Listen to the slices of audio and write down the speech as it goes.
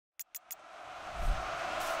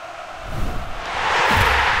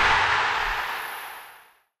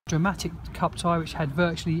dramatic cup tie which had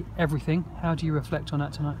virtually everything. How do you reflect on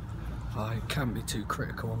that tonight? I can't be too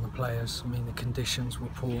critical on the players. I mean, the conditions were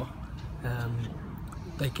poor.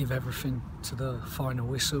 They give everything to the final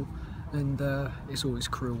whistle, and it's always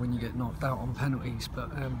cruel when you get knocked out on penalties,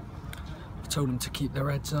 but I told them to keep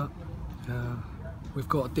their heads up. We've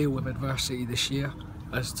got to deal with adversity this year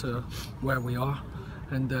as to where we are,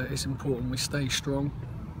 and it's important we stay strong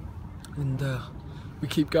and we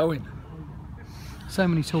keep going. So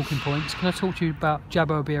many talking points. Can I talk to you about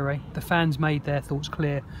Jabo Abire? The fans made their thoughts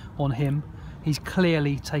clear on him. He's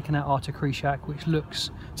clearly taken out Artur Krishak, which looks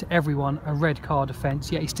to everyone a red card offence,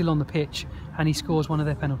 yet he's still on the pitch and he scores one of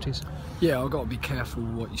their penalties. Yeah, I've got to be careful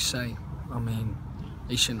with what you say. I mean,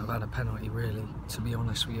 he shouldn't have had a penalty, really, to be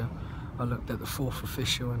honest with you. I looked at the fourth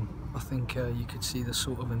official and I think you could see the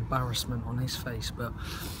sort of embarrassment on his face. But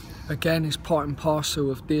again, it's part and parcel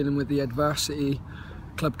of dealing with the adversity.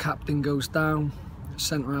 Club captain goes down,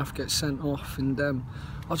 centre half gets sent off, and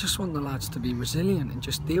I just want the lads to be resilient and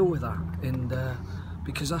just deal with that, and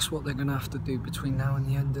because that's what they're going to have to do between now and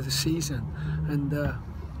the end of the season. And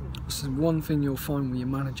this is one thing you'll find with your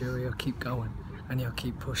manager: he'll keep going and he'll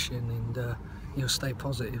keep pushing, and he'll stay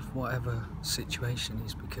positive whatever situation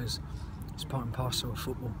is, because it's part and parcel of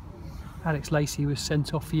football. Alex Lacey was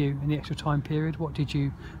sent off for you in the extra time period. What did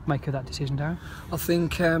you make of that decision, Darren? I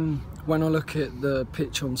think when I look at the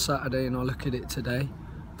pitch on Saturday and I look at it today,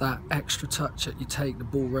 that extra touch that you take, the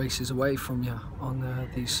ball races away from you on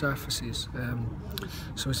these surfaces.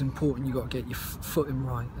 So it's important you've got to get your footing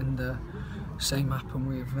right, and same happened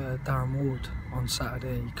with Darren Ward on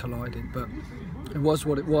Saturday. He collided, but it was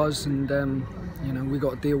what it was, and you know, we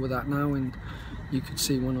got to deal with that now. And you could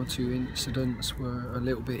see one or two incidents were a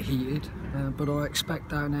little bit heated, but I expect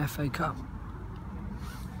that in the FA Cup.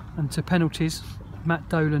 And to penalties, Matt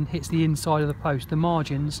Dolan hits the inside of the post. The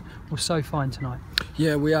margins were so fine tonight.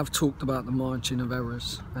 Yeah, we have talked about the margin of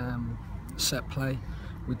errors. Set play,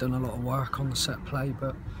 we've done a lot of work on the set play,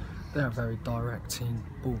 but they're a very direct team.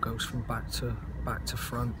 Ball goes from back to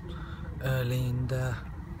front early, and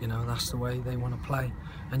you know, that's the way they want to play,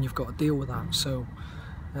 and you've got to deal with that. So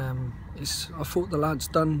I thought the lads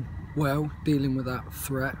done well dealing with that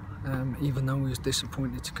threat, even though we was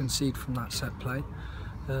disappointed to concede from that set play.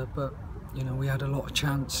 But you know, we had a lot of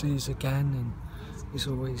chances again, and it's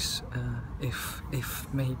always if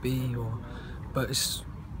maybe, but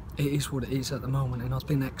it is what it is at the moment. And I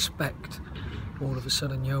didn't expect all of a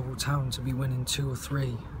sudden Yeovil Town to be winning 2 or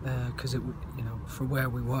 3, because it, you know, for where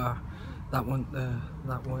we were, that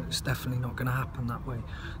was definitely not going to happen that way.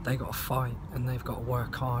 They got to fight and they've got to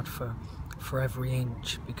work hard for every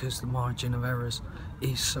inch, because the margin of errors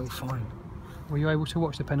is so fine. Were you able to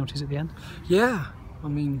watch the penalties at the end? Yeah, I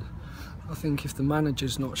mean, I think if the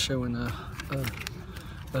manager's not showing a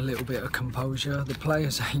little bit of composure, the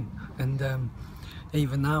players ain't. And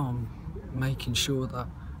even now I'm making sure that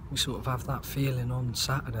we sort of have that feeling on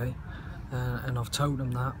Saturday, and I've told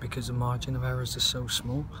them that because the margin of errors is so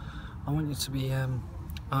small. I want you to be out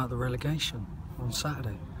of the relegation on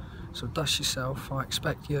Saturday. So dust yourself. I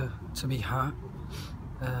expect you to be hurt,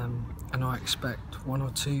 and I expect 1 or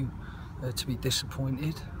 2 to be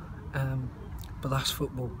disappointed. But that's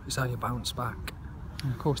football, it's how you bounce back.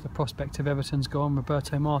 And of course the prospect of Everton's gone,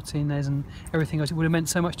 Roberto Martinez and everything else. It would have meant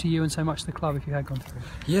so much to you and so much to the club if you had gone through.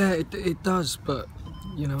 Yeah, it does, but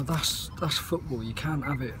you know, that's football. You can't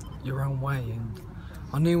have it your own way. And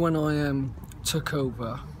I knew when I took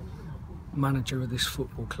over manager of this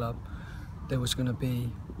football club, there was going to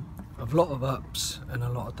be a lot of ups and a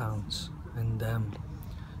lot of downs, and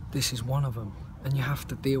this is one of them, and you have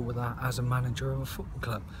to deal with that as a manager of a football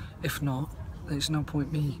club. If not, there's no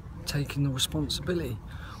point me taking the responsibility.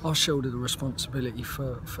 I'll shoulder the responsibility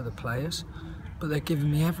for the players, but they're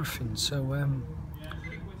giving me everything. So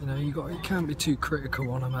you know, you can't be too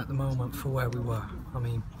critical on them at the moment for where we were. I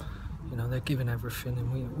mean, you know, they're giving everything,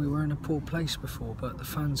 and we were in a poor place before, but the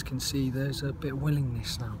fans can see there's a bit of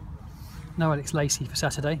willingness now. No Alex Lacey for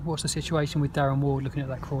Saturday. What's the situation with Darren Ward looking at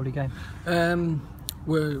that Crawley game?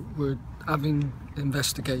 We're having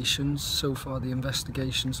investigations. So far the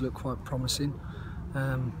investigations look quite promising,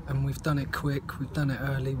 and we've done it quick, we've done it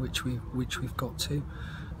early, which we've got to,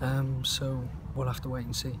 so we'll have to wait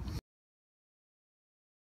and see.